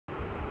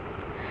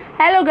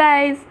Hello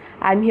guys,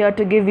 I'm here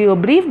to give you a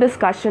brief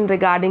discussion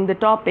regarding the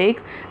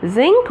topic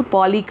Zinc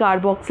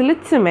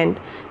Polycarboxylate Cement,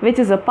 which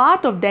is a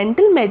part of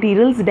dental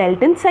materials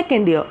dealt in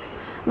second year.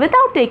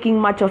 Without taking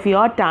much of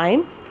your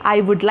time, I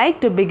would like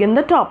to begin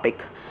the topic.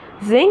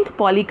 Zinc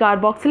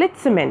Polycarboxylate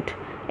Cement.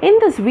 In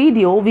this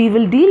video, we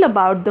will deal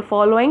about the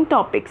following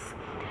topics: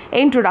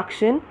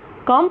 introduction,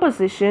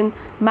 composition,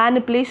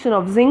 manipulation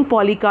of zinc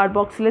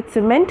polycarboxylate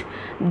cement,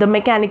 the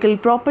mechanical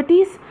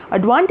properties,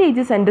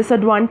 advantages and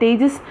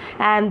disadvantages,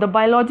 and the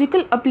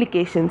biological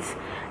applications.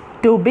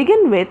 To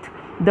begin with,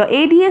 the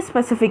ADS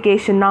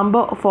specification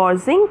number for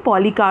zinc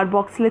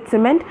polycarboxylate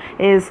cement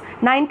is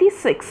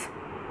 96.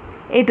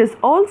 It is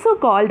also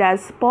called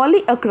as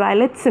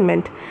polyacrylate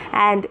cement,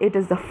 and it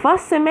is the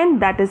first cement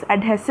that is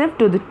adhesive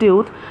to the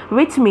tooth,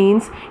 which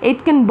means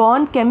it can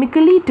bond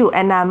chemically to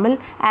enamel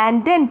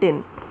and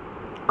dentin.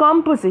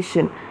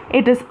 Composition.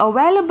 It is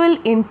available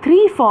in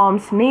three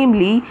forms,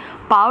 namely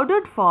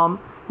powdered form,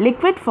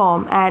 liquid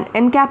form, and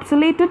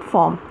encapsulated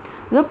form.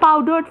 The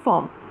powdered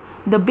form.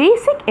 The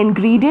basic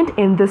ingredient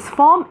in this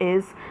form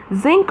is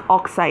zinc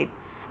oxide,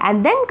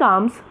 and then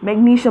comes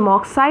magnesium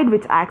oxide,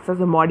 which acts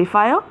as a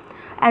modifier,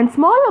 and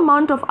small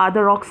amount of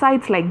other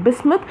oxides like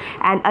bismuth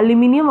and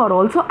aluminium are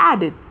also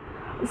added.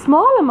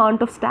 Small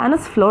amount of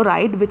stannous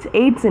fluoride, which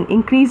aids in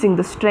increasing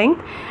the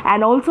strength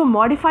and also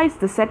modifies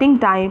the setting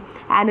time,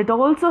 and it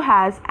also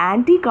has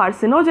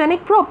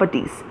anti-carcinogenic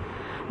properties.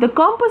 The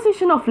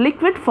composition of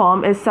liquid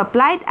form is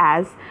supplied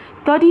as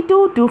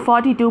 32 to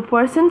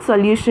 42%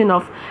 solution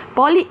of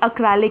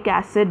polyacrylic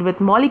acid with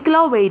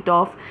molecular weight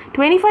of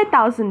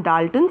 25,000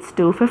 Daltons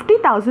to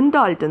 50,000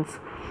 Daltons,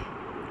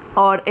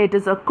 or it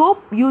is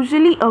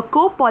usually a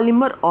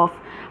copolymer of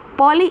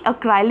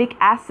polyacrylic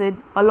acid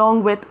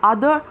along with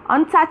other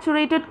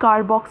unsaturated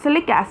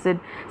carboxylic acid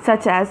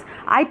such as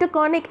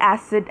itaconic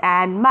acid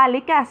and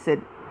malic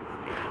acid.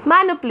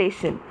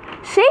 Manipulation.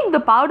 Shake the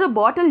powder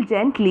bottle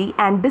gently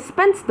and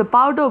dispense the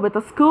powder with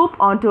a scoop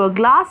onto a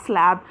glass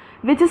slab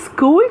which is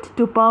cooled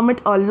to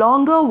permit a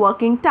longer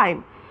working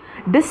time.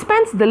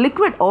 Dispense the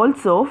liquid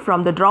also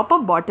from the dropper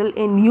bottle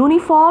in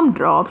uniform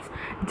drops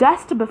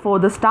just before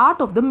the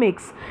start of the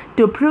mix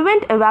to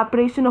prevent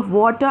evaporation of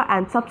water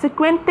and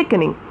subsequent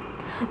thickening.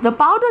 The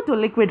powder to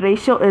liquid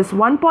ratio is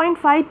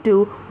 1.5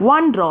 to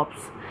 1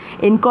 drops.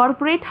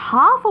 Incorporate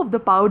half of the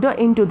powder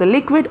into the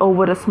liquid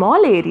over a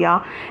small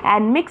area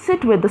and mix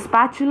it with the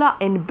spatula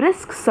in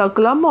brisk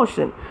circular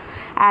motion.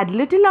 Add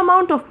little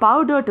amount of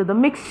powder to the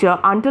mixture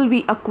until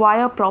we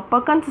acquire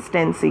proper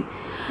consistency.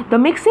 The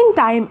mixing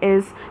time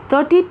is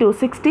 30 to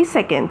 60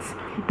 seconds.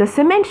 The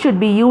cement should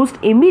be used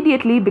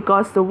immediately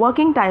because the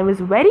working time is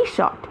very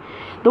short.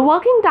 The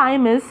working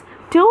time is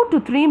 2 to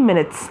 3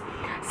 minutes.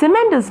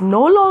 Cement is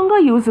no longer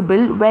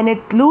usable when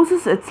it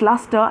loses its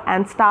luster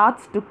and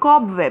starts to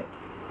cobweb.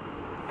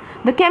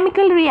 The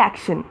chemical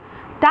reaction.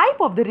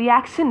 Type of the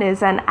reaction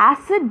is an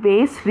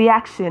acid-base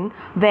reaction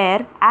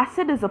where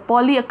acid is a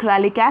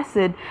polyacrylic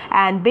acid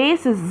and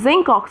base is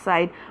zinc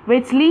oxide,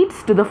 which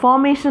leads to the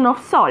formation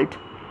of salt.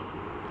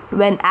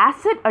 When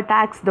acid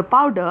attacks the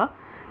powder,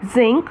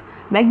 zinc,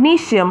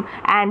 magnesium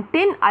and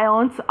tin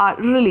ions are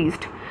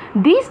released.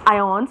 These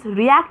ions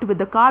react with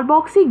the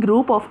carboxy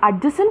group of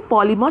adjacent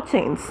polymer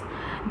chains.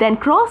 Then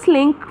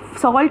cross-link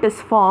salt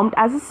is formed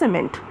as a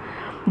cement.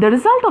 The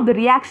result of the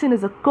reaction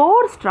is a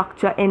core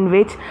structure in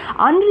which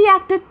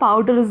unreacted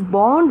powder is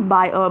bound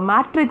by a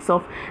matrix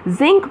of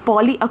zinc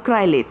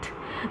polyacrylate.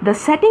 The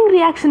setting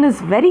reaction is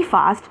very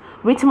fast,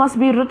 which must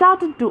be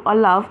retarded to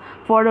allow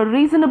for a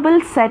reasonable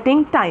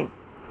setting time.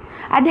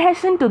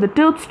 Adhesion to the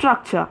tooth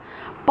structure.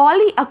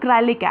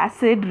 Polyacrylic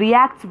acid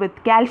reacts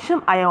with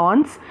calcium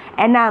ions,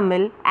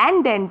 enamel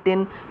and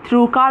dentin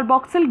through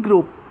carboxyl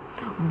group.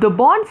 The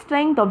bond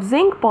strength of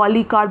zinc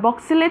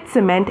polycarboxylate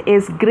cement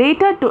is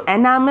greater to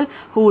enamel,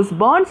 whose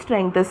bond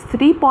strength is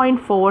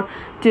 3.4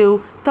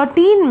 to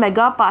 13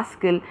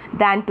 megapascal,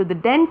 than to the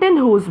dentin,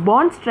 whose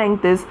bond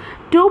strength is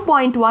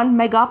 2.1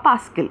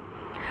 megapascal.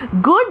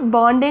 Good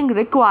bonding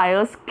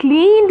requires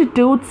cleaned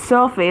tooth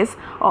surface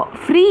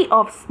free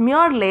of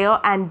smear layer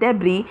and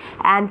debris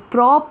and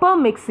proper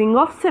mixing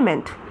of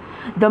cement.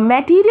 The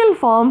material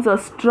forms a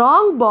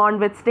strong bond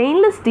with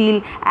stainless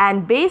steel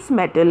and base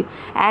metal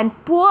and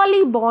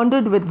poorly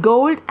bonded with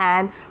gold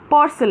and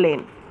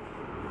porcelain.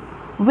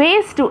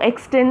 Ways to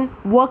extend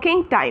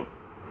working time.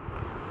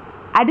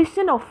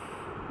 Addition of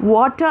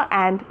water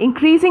and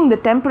increasing the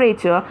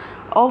temperature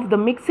of the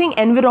mixing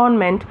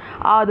environment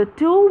are the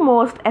two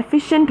most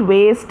efficient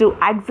ways to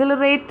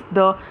accelerate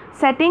the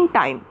setting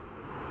time.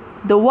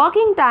 The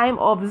working time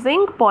of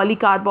zinc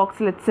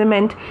polycarboxylate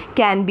cement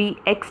can be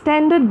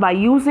extended by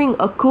using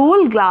a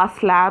cool glass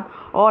slab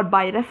or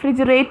by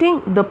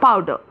refrigerating the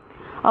powder.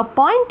 A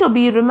point to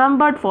be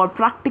remembered for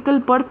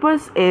practical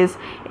purpose is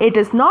it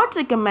is not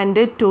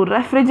recommended to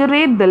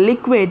refrigerate the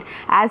liquid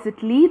as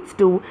it leads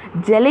to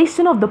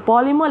gelation of the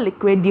polymer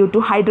liquid due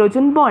to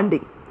hydrogen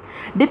bonding.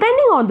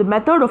 Depending on the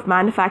method of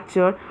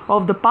manufacture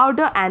of the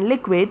powder and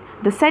liquid,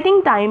 the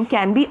setting time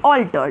can be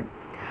altered.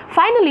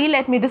 Finally,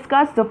 let me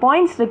discuss the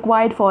points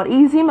required for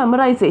easy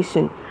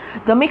memorization.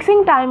 The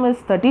mixing time is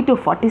 30 to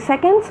 40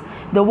 seconds.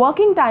 The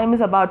working time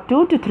is about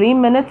 2 to 3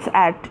 minutes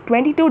at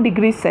 22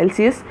 degrees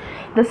Celsius.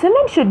 The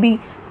cement should be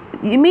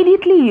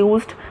immediately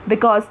used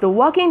because the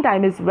working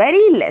time is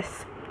very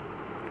less.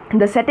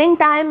 The setting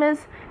time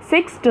is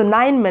 6 to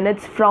 9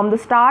 minutes from the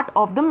start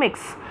of the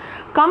mix.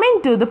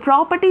 Coming to the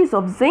properties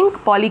of zinc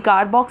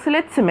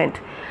polycarboxylate cement.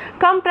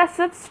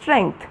 Compressive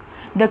strength.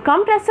 The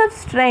compressive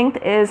strength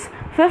is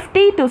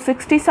 50 to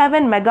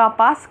 67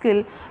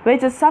 megapascal,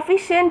 which is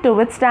sufficient to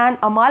withstand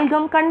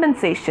amalgam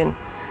condensation.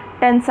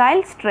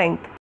 Tensile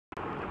strength.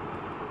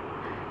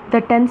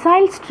 The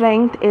tensile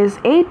strength is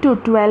 8 to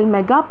 12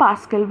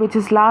 megapascal, which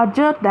is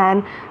larger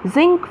than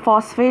zinc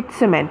phosphate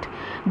cement.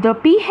 The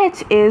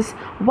pH is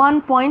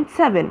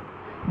 1.7.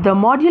 The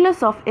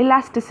modulus of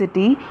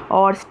elasticity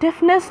or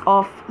stiffness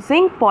of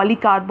zinc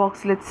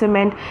polycarboxylate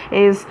cement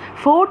is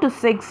 4 to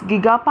 6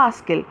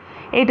 gigapascal.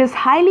 It is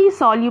highly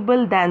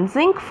soluble than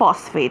zinc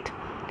phosphate.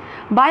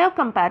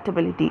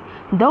 Biocompatibility.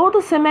 Though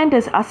the cement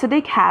is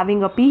acidic,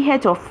 having a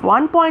pH of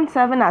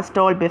 1.7 as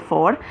told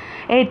before,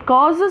 it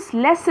causes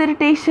less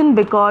irritation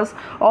because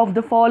of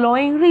the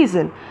following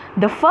reason.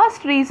 The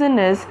first reason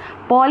is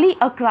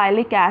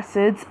polyacrylic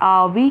acids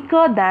are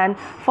weaker than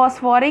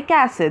phosphoric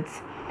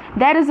acids.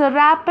 There is a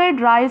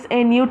rapid rise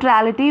in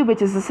neutrality,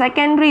 which is the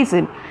second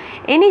reason.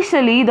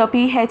 Initially, the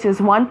pH is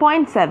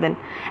 1.7,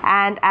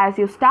 and as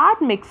you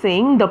start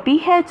mixing, the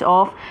pH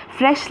of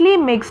freshly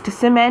mixed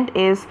cement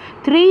is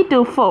 3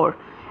 to 4.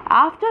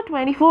 After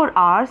 24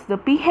 hours, the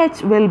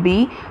pH will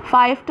be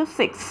 5 to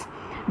 6.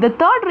 The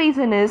third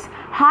reason is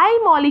high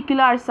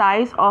molecular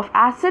size of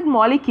acid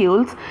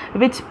molecules,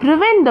 which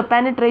prevent the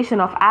penetration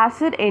of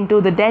acid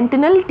into the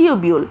dentinal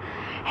tubule,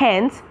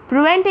 hence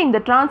preventing the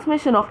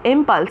transmission of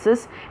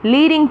impulses,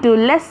 leading to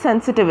less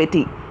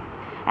sensitivity.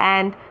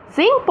 And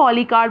zinc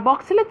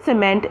polycarboxylate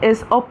cement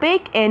is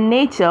opaque in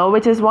nature,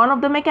 which is one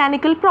of the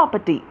mechanical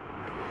property.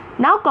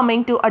 Now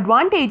coming to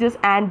advantages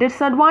and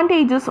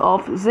disadvantages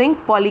of zinc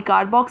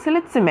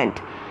polycarboxylate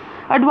cement.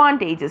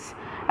 Advantages.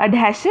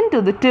 Adhesion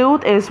to the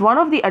tooth is one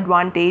of the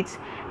advantages,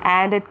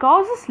 and it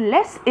causes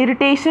less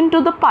irritation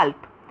to the pulp.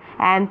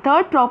 And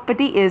third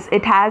property is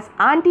it has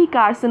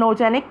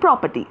anti-carcinogenic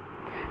property.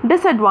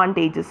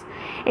 Disadvantages.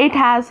 It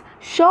has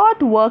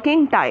short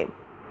working time.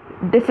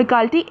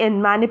 Difficulty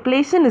in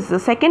manipulation is the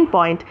second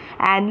point,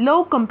 and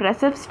low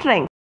compressive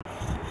strength.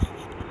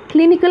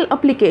 Clinical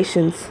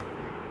applications.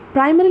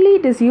 Primarily,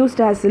 it is used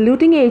as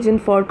diluting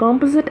agent for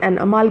composite and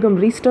amalgam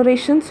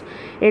restorations.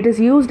 It is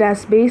used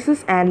as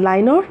basis and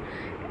liner.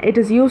 It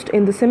is used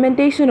in the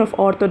cementation of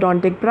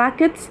orthodontic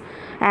brackets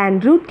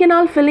and root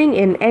canal filling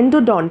in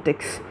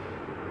endodontics.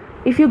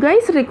 If you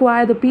guys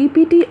require the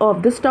PPT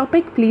of this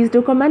topic, please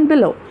do comment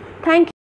below. Thank you.